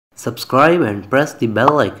Subscribe and press the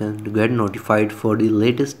bell icon to get notified for the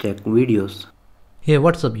latest tech videos. Hey,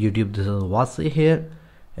 what's up YouTube, this is Wasay here,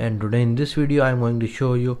 and today in this video I'm going to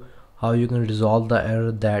show you how you can resolve the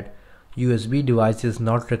error that USB device is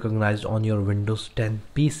not recognized on your Windows 10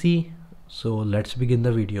 PC. So let's begin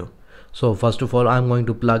the video. So first of all, I'm going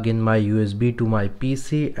to plug in my USB to my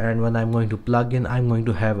PC, and when I'm going to plug in, I'm going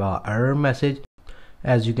to have an error message.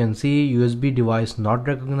 As you can see, USB device not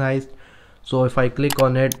recognized. So if I click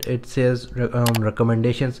on it, it says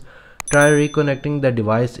recommendations. Try reconnecting the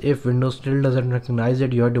device. If Windows still doesn't recognize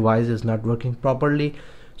it, your device is not working properly.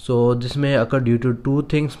 So this may occur due to two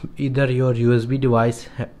things: either your USB device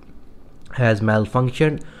has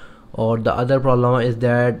malfunctioned, or the other problem is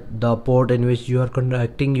that the port in which you are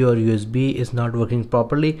connecting your USB is not working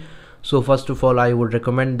properly. So first of all, I would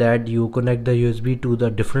recommend that you connect the USB to the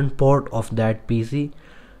different port of that PC.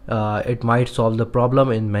 It might solve the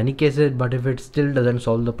problem in many cases, but if it still doesn't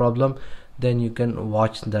solve the problem, then you can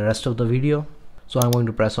watch the rest of the video. So I'm going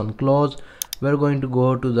to press on close. We're going to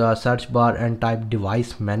go to the search bar and type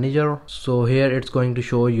device manager. So here it's going to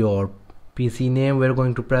show your PC name. We're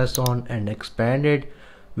going to press on and expand it.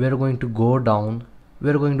 We're going to go down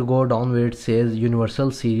where it says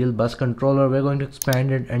universal serial bus controller. We're going to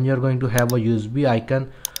expand it, and you're going to have a USB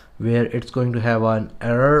icon where it's going to have an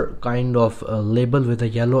error kind of label with a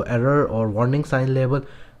yellow error or warning sign label.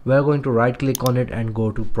 We're going to right click on it and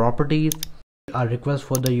go to properties. A request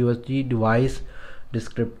for the USB device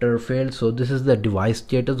descriptor failed. So this is the device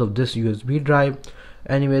status of this USB drive.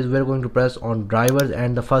 Anyways, we're going to press on drivers,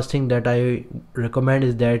 and the first thing that I recommend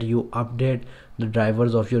is that you update the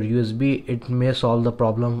drivers of your USB. It may solve the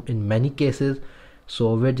problem in many cases.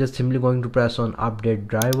 So we're just simply going to press on update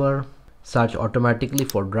driver, search automatically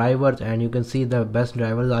for drivers, and you can see the best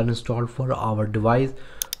drivers are installed for our device.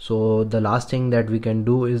 So the last thing that we can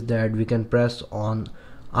do is that we can press on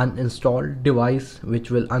uninstall device,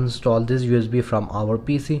 which will uninstall this USB from our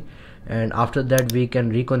PC, and after that we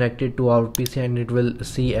can reconnect it to our PC and it will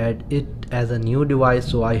see it as a new device.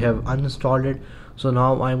 So I have uninstalled it. So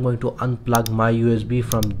now I'm going to unplug my USB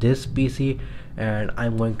from this PC, and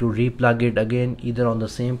I'm going to replug it again, either on the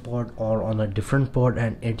same port or on a different port,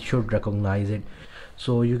 and it should recognize it.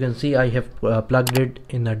 So you can see I have plugged it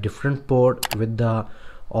in a different port with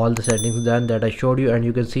all the settings done that I showed you, and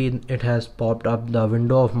you can see it has popped up the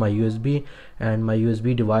window of my USB, and my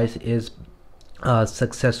USB device is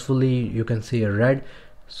successfully, you can see red.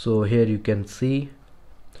 So here you can see,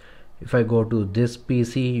 if I go to this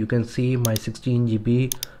PC, you can see my 16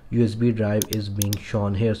 GB USB drive is being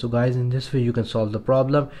shown here. So guys, in this way you can solve the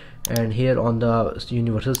problem. And here on the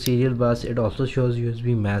universal serial bus, it also shows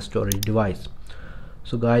USB mass storage device.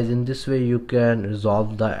 So guys, in this way you can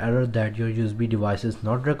resolve the error that your USB device is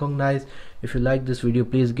not recognized. If you like this video,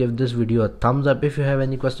 please give this video a thumbs up. If you have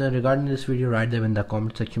any questions regarding this video, write them in the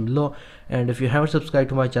comment section below, and if you haven't subscribed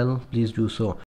to my channel, please do so.